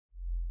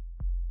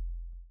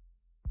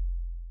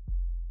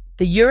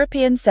The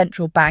European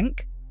Central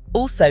Bank,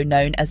 also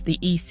known as the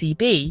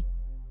ECB,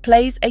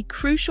 plays a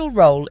crucial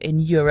role in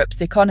Europe's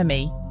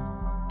economy.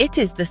 It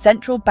is the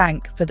central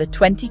bank for the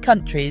 20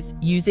 countries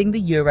using the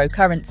euro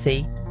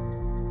currency.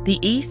 The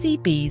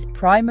ECB's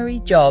primary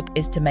job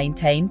is to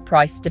maintain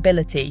price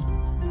stability.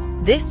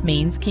 This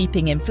means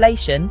keeping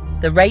inflation,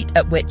 the rate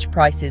at which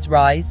prices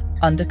rise,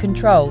 under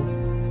control.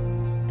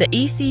 The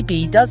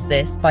ECB does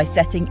this by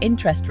setting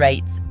interest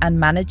rates and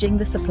managing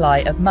the supply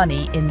of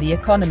money in the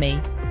economy.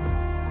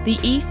 The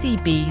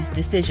ECB's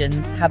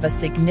decisions have a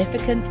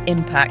significant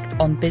impact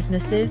on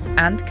businesses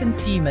and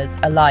consumers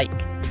alike.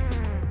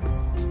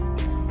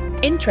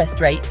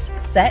 Interest rates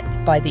set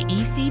by the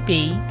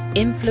ECB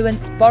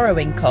influence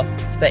borrowing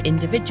costs for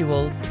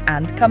individuals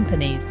and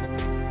companies.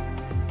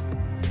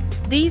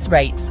 These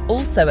rates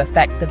also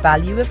affect the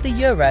value of the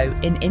euro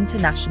in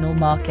international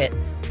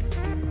markets.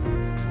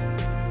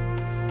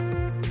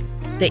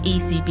 The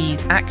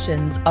ECB's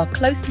actions are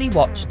closely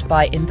watched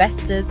by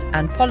investors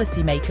and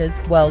policymakers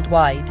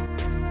worldwide.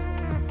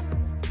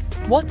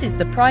 What is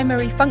the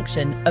primary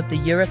function of the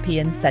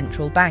European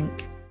Central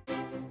Bank?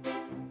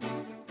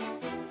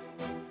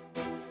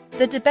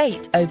 The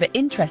debate over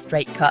interest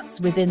rate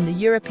cuts within the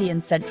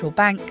European Central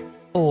Bank,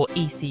 or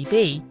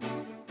ECB,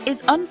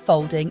 is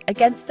unfolding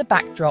against a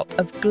backdrop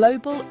of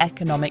global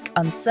economic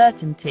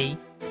uncertainty,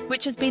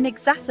 which has been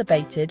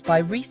exacerbated by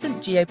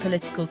recent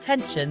geopolitical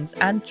tensions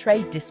and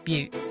trade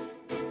disputes.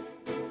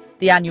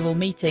 The annual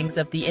meetings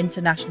of the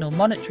International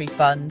Monetary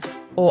Fund,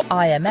 or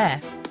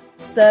IMF,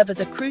 serve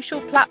as a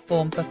crucial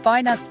platform for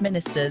finance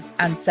ministers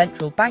and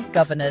central bank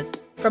governors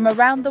from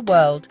around the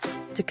world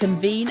to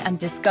convene and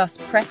discuss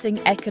pressing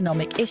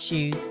economic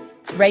issues,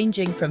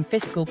 ranging from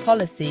fiscal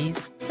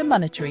policies to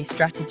monetary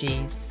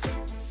strategies.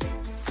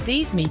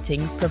 These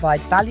meetings provide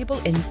valuable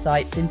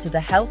insights into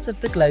the health of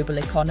the global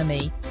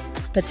economy,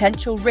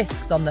 potential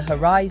risks on the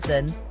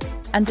horizon,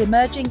 and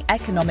emerging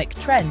economic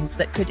trends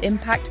that could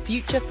impact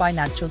future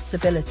financial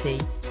stability.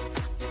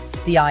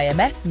 The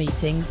IMF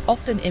meetings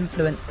often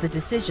influence the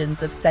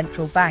decisions of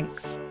central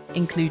banks,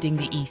 including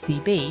the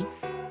ECB,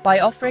 by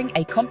offering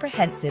a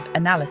comprehensive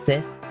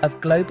analysis of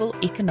global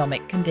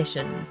economic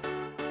conditions.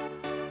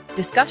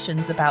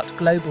 Discussions about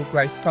global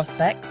growth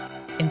prospects,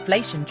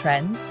 inflation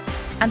trends,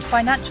 and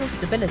financial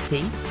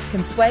stability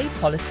can sway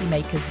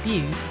policymakers'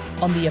 views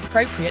on the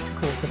appropriate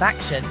course of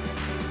action,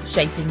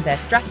 shaping their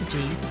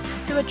strategies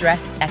to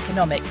address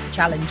economic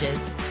challenges.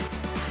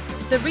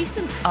 The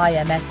recent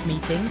IMF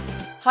meetings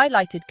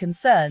highlighted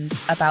concerns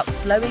about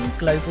slowing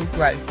global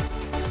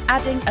growth,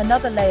 adding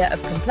another layer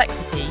of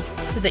complexity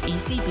to the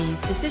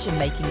ECB's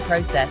decision-making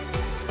process,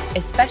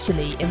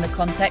 especially in the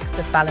context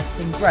of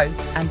balancing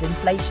growth and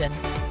inflation.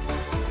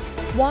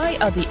 Why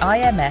are the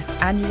IMF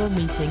annual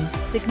meetings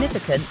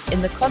significant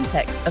in the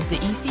context of the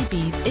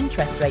ECB's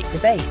interest rate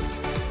debates?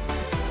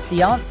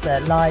 The answer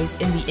lies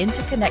in the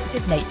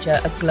interconnected nature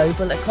of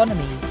global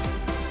economies.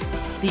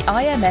 The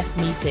IMF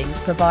meetings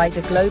provide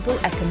a global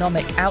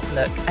economic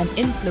outlook and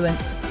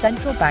influence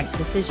central bank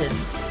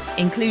decisions,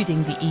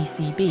 including the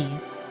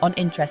ECB's, on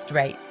interest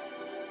rates,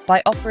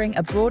 by offering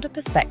a broader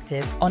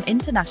perspective on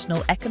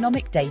international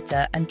economic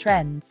data and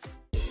trends.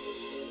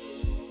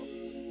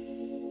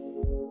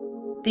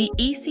 The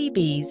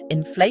ECB's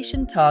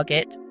inflation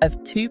target of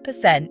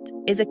 2%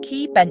 is a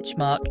key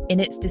benchmark in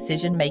its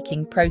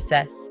decision-making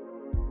process.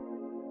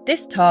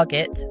 This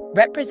target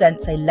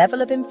represents a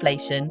level of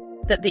inflation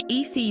that the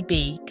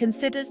ECB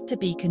considers to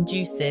be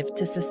conducive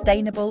to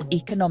sustainable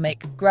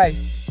economic growth.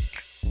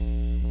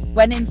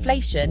 When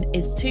inflation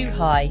is too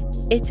high,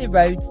 it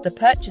erodes the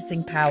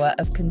purchasing power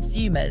of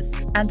consumers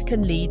and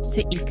can lead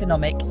to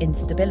economic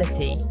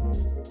instability.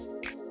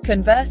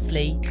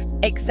 Conversely,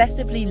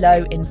 excessively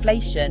low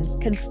inflation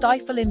can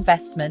stifle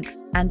investment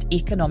and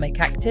economic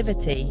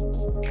activity.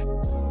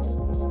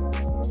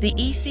 The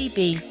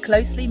ECB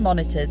closely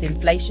monitors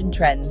inflation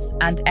trends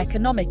and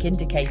economic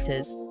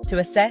indicators to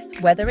assess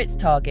whether its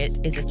target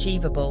is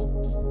achievable.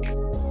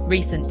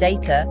 Recent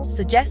data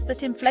suggests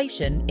that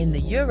inflation in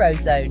the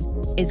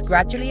Eurozone is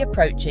gradually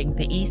approaching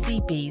the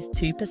ECB's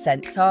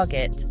 2%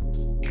 target.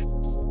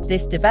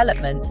 This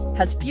development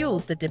has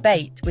fueled the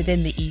debate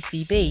within the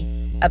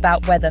ECB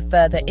about whether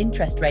further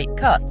interest rate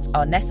cuts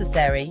are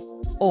necessary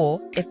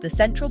or if the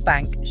central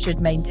bank should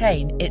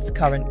maintain its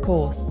current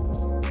course.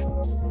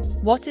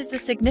 What is the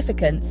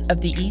significance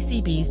of the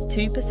ECB's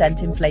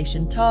 2%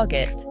 inflation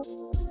target?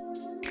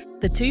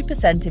 The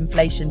 2%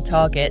 inflation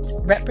target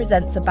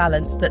represents a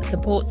balance that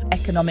supports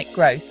economic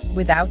growth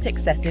without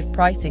excessive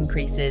price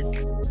increases,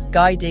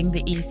 guiding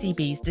the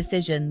ECB's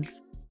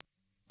decisions.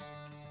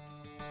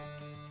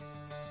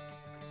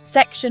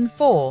 Section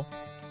 4.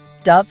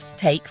 Doves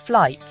take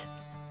flight.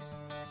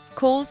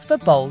 Calls for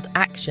bold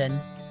action.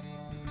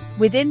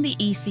 Within the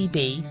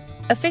ECB,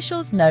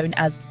 officials known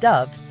as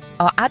doves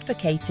are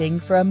advocating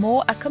for a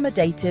more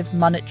accommodative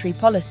monetary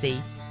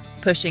policy,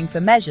 pushing for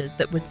measures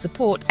that would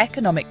support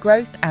economic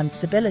growth and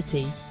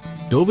stability.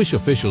 Dovish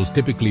officials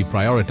typically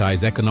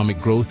prioritize economic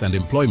growth and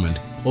employment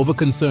over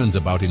concerns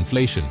about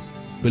inflation,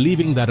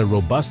 believing that a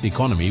robust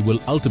economy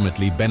will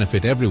ultimately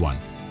benefit everyone.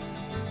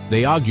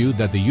 They argue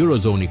that the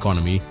Eurozone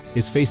economy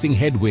is facing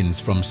headwinds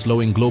from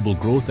slowing global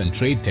growth and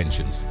trade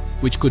tensions,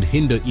 which could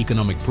hinder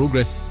economic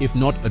progress if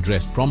not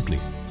addressed promptly.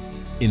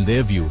 In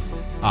their view,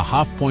 a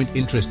half-point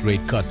interest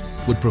rate cut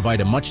would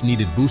provide a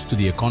much-needed boost to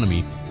the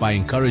economy by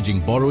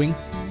encouraging borrowing,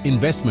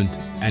 investment,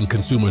 and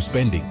consumer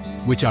spending,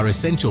 which are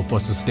essential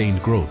for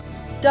sustained growth.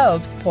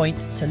 Doves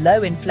point to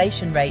low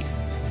inflation rates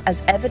as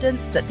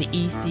evidence that the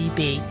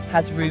ECB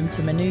has room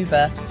to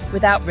maneuver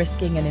without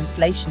risking an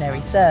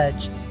inflationary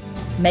surge,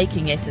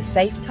 making it a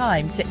safe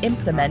time to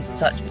implement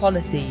such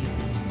policies.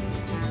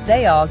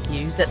 They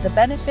argue that the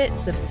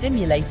benefits of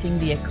stimulating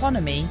the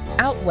economy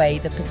outweigh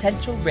the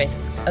potential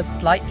risks of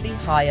slightly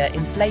higher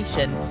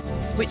inflation,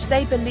 which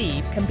they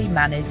believe can be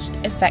managed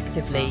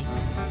effectively.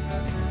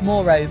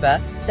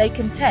 Moreover, they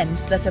contend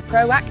that a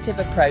proactive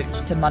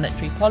approach to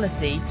monetary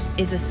policy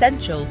is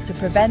essential to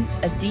prevent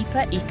a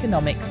deeper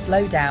economic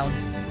slowdown,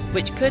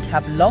 which could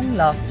have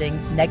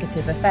long-lasting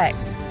negative effects.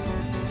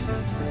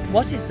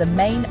 What is the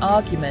main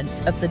argument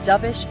of the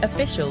dovish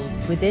officials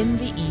within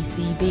the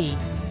ECB?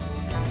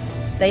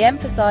 They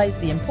emphasize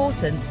the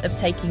importance of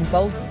taking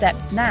bold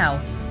steps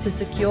now to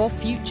secure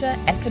future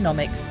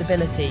economic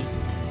stability.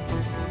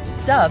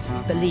 Doves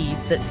believe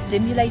that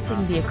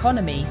stimulating the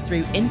economy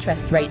through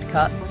interest rate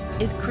cuts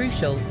is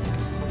crucial,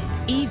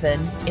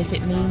 even if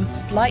it means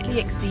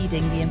slightly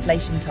exceeding the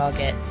inflation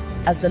target,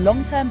 as the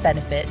long-term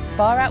benefits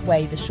far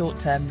outweigh the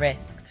short-term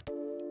risks.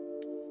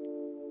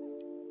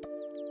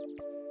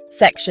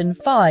 Section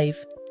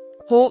 5.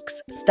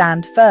 Hawks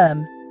stand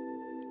firm.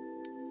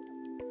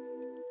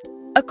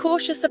 A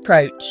cautious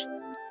approach.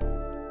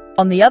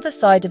 On the other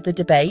side of the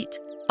debate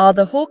are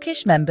the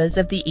hawkish members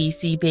of the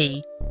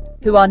ECB,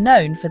 who are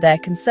known for their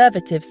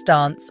conservative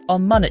stance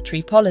on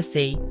monetary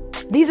policy.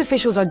 These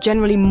officials are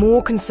generally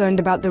more concerned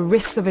about the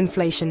risks of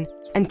inflation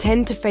and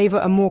tend to favour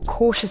a more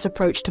cautious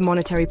approach to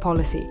monetary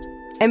policy,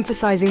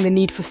 emphasising the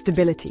need for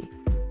stability.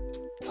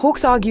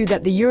 Hawks argue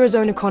that the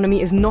Eurozone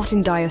economy is not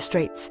in dire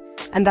straits,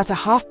 and that a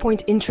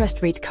half-point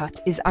interest rate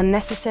cut is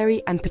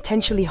unnecessary and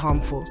potentially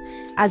harmful,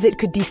 as it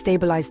could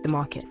destabilise the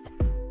market.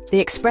 They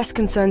express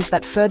concerns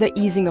that further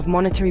easing of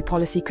monetary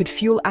policy could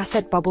fuel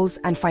asset bubbles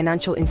and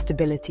financial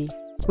instability,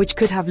 which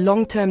could have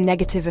long-term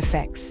negative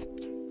effects.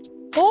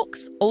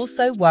 Hawks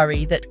also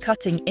worry that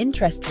cutting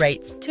interest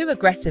rates too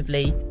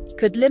aggressively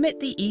could limit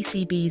the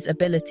ECB's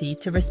ability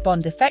to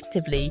respond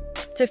effectively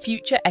to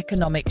future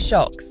economic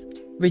shocks,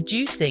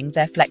 reducing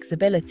their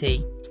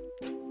flexibility.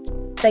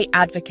 They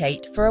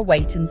advocate for a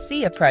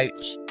wait-and-see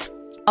approach,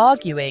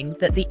 arguing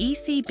that the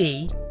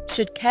ECB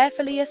should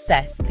carefully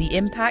assess the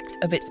impact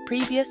of its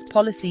previous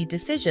policy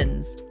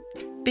decisions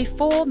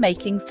before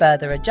making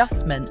further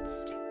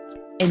adjustments,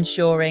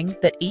 ensuring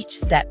that each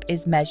step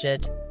is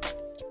measured.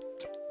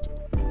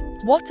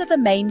 What are the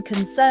main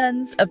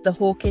concerns of the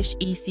hawkish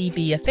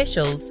ECB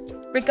officials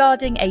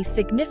regarding a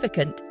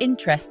significant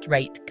interest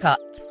rate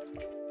cut?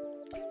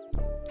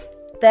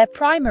 Their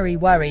primary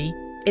worry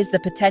is the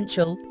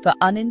potential for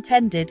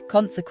unintended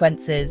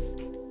consequences.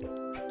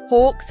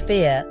 Hawks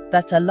fear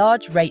that a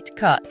large rate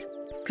cut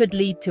could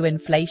lead to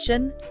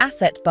inflation,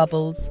 asset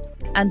bubbles,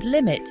 and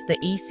limit the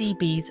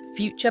ECB's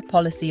future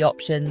policy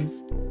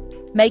options,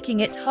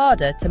 making it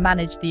harder to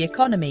manage the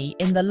economy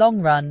in the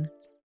long run.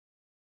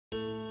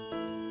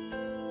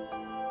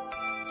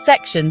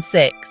 Section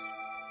 6.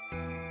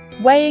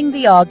 Weighing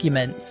the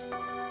arguments.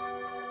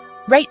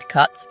 Rate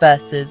cuts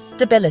versus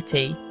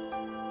stability.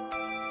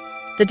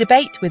 The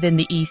debate within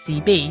the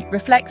ECB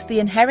reflects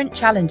the inherent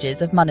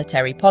challenges of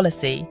monetary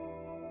policy.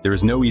 There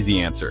is no easy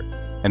answer,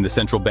 and the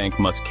central bank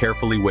must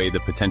carefully weigh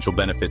the potential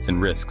benefits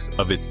and risks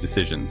of its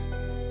decisions.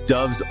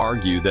 Doves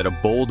argue that a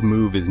bold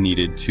move is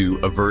needed to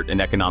avert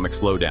an economic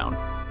slowdown,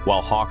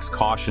 while hawks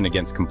caution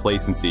against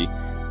complacency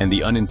and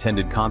the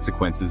unintended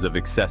consequences of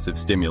excessive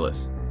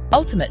stimulus.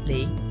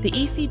 Ultimately, the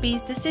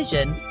ECB's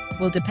decision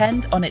will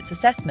depend on its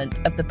assessment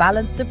of the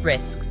balance of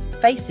risks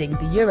facing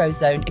the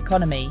Eurozone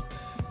economy.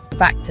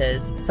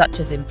 Factors such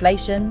as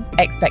inflation,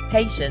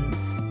 expectations,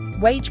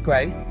 wage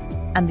growth,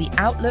 and the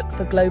outlook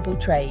for global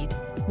trade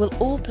will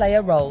all play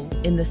a role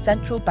in the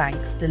central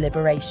bank's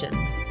deliberations.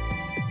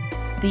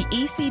 The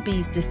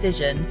ECB's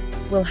decision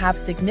will have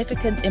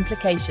significant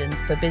implications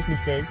for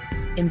businesses,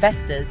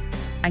 investors,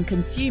 and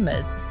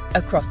consumers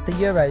across the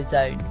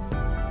Eurozone.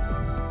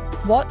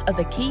 What are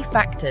the key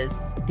factors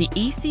the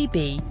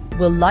ECB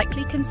will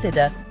likely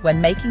consider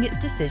when making its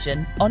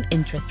decision on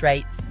interest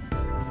rates?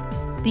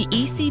 The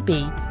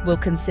ECB will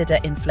consider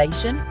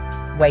inflation,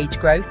 wage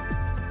growth,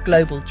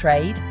 global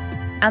trade,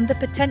 and the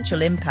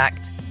potential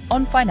impact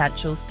on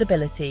financial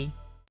stability.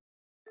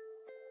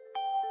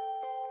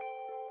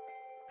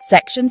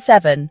 Section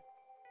 7.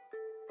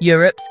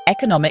 Europe's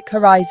economic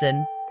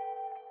horizon.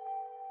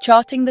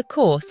 Charting the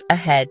course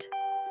ahead.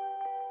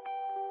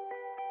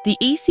 The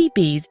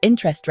ECB's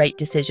interest rate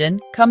decision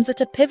comes at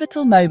a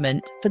pivotal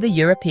moment for the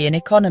European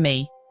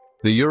economy.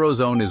 The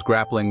Eurozone is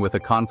grappling with a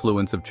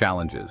confluence of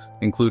challenges,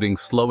 including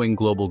slowing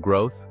global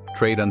growth,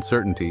 trade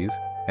uncertainties,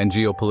 and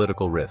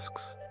geopolitical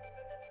risks.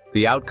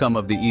 The outcome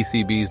of the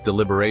ECB's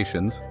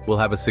deliberations will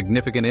have a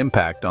significant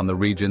impact on the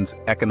region's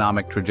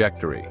economic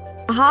trajectory.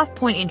 A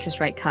half-point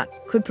interest rate cut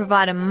could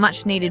provide a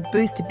much-needed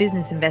boost to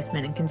business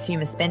investment and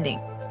consumer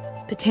spending,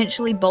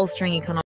 potentially bolstering economic